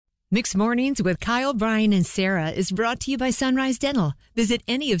Mixed Mornings with Kyle, Brian, and Sarah is brought to you by Sunrise Dental. Visit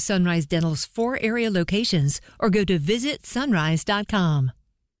any of Sunrise Dental's 4 area locations or go to visitsunrise.com.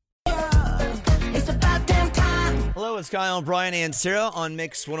 Hello, it's Kyle, Brian, and Sarah on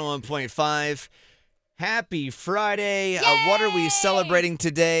Mix 101.5. Happy Friday. What are we celebrating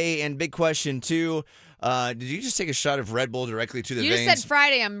today? And big question, too. Did you just take a shot of Red Bull directly to the veins? You just said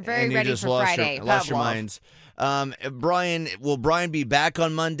Friday. I'm very ready for Friday. Lost your minds. Brian, will Brian be back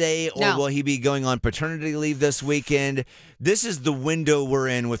on Monday, or will he be going on paternity leave this weekend? This is the window we're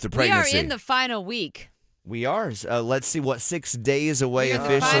in with the pregnancy. We are in the final week. We are. Let's see, 6 days away We're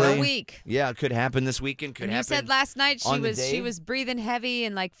officially? The final week. Yeah, it could happen this weekend. Could happen. You said last night she was breathing heavy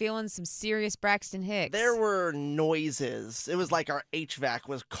and like feeling some serious Braxton Hicks. There were noises. It was like our HVAC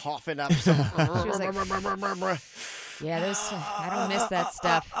was coughing up some. She was like, yeah, I don't miss that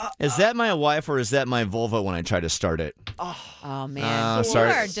stuff. Is that my wife or is that my Volvo when I try to start it? Oh man. Sorry.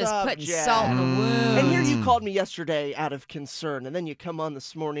 You are just putting salt in the wound. And here you called me yesterday out of concern, and then you come on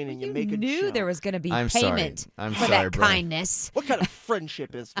this morning and you make a knew joke. there was going to be I'm payment sorry. for that Brian. kindness. What kind of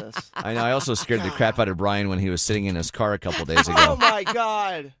friendship is this? I know. I also scared the crap out of Brian when he was sitting in his car a couple days ago. Oh, my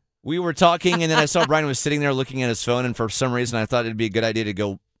God. We were talking, and then I saw Brian was sitting there looking at his phone, and for some reason I thought it'd be a good idea to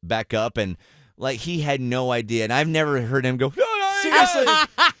go back up, and he had no idea. And I've never heard him go, Seriously.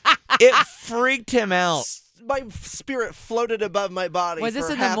 It freaked him out. My spirit floated above my body. Was this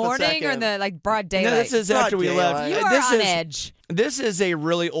for in the half a morning or second. in the broad daylight? No, this is after we left. You are on edge. This is a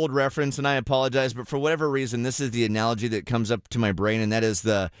really old reference, and I apologize, but for whatever reason, this is the analogy that comes up to my brain, and that is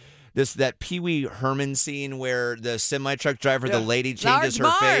that Pee Wee Herman scene where the semi-truck driver, the lady changes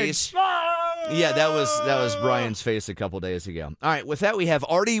her face. Yeah, that was Brian's face a couple days ago. All right, with that, we have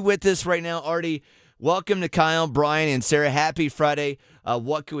Artie with us right now. Artie, welcome to Kyle, Brian, and Sarah. Happy Friday.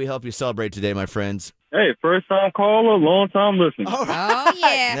 What can we help you celebrate today, my friends? Hey, first-time caller, long-time listener. All right. Oh,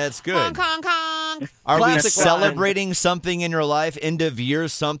 yeah. That's good. Honk, honk, honk. Are we Classic celebrating something in your life, end of year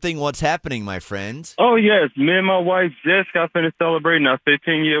something? What's happening, my friends? Oh, yes. Me and my wife just got finished celebrating our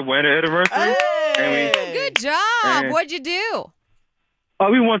 15-year wedding anniversary. Hey! Good job. And- What'd you do?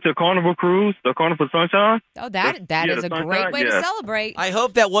 We went to Carnival Cruise, the Carnival Sunshine. Oh, that is a the great sunshine, way to celebrate. I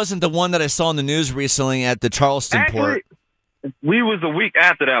hope that wasn't the one that I saw in the news recently at the Charleston port. Actually, we was the week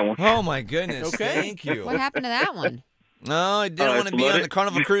after that one. Oh, my goodness. Okay. Thank you. What happened to that one? No, I didn't want to be on flooded. the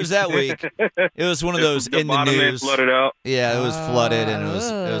Carnival Cruise that week. It was one of those the in the bottom end news. flooded out. Yeah, it was flooded, and it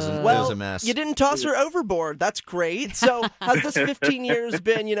was a mess. You didn't toss her overboard. That's great. So has this 15 years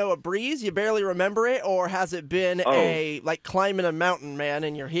been, a breeze? You barely remember it? Or has it been like climbing a mountain, man,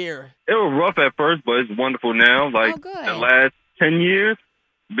 and you're here? It was rough at first, but it's wonderful now. Like, good. the last 10 years,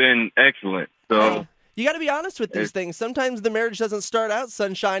 been excellent. So, You got to be honest with these things. Sometimes the marriage doesn't start out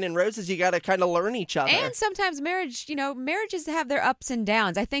sunshine and roses. You got to kind of learn each other. And sometimes marriages have their ups and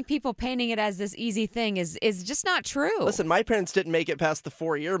downs. I think people painting it as this easy thing is just not true. Listen, my parents didn't make it past the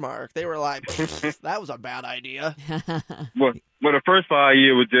 4-year mark. They were like, that was a bad idea. well, the first 5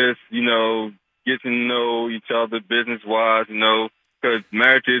 years was just, get to know each other business-wise, because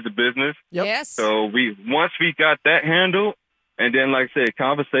marriage is a business. Yep. Yes. So once we got that handled, and then, like I said,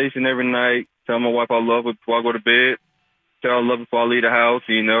 conversation every night, tell my wife I love her before I go to bed, tell her I love her before I leave the house,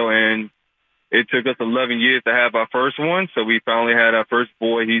 and it took us 11 years to have our first one, so we finally had our first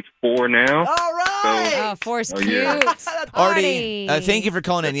boy. He's 4 now. All right. Force cute. yeah. Artie, thank you for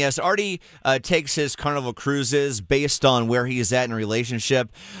calling in. Yes, Artie takes his Carnival cruises based on where he is at in a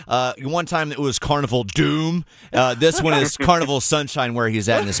relationship. One time it was Carnival Doom. This one is Carnival Sunshine where he's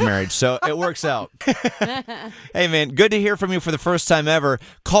at in his marriage. So it works out. Hey, man, good to hear from you for the first time ever.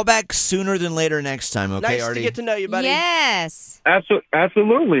 Call back sooner than later next time, okay, Nice Artie? to get to know you, buddy. Yes.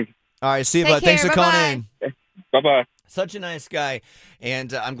 Absolutely. All right, see you, Take bud. Thanks for care. calling Bye-bye. in. Bye-bye. Such a nice guy,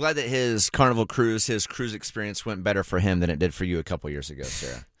 and I'm glad that his Carnival cruise, his cruise experience went better for him than it did for you a couple years ago,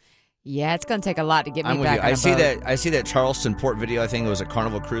 Sarah. Yeah, it's going to take a lot to get me I'm with back you. on a boat. I see that Charleston port video. I think it was a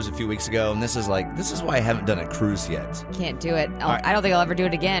Carnival cruise a few weeks ago, and this is why I haven't done a cruise yet. Can't do it. right. I don't think I'll ever do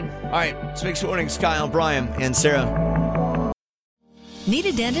it again. All right, it's Mixed Mornings, Kyle, Brian, and Sarah. Need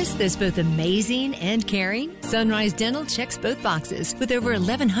a dentist that's both amazing and caring? Sunrise Dental checks both boxes with over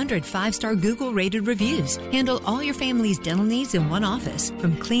 1,100 5-star Google-rated reviews. Handle all your family's dental needs in one office,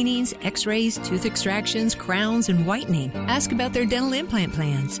 from cleanings, x-rays, tooth extractions, crowns, and whitening. Ask about their dental implant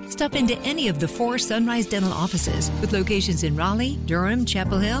plans. Stop into any of the 4 Sunrise Dental offices with locations in Raleigh, Durham,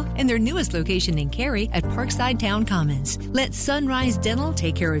 Chapel Hill, and their newest location in Cary at Parkside Town Commons. Let Sunrise Dental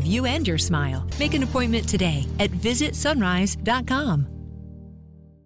take care of you and your smile. Make an appointment today at visitsunrise.com.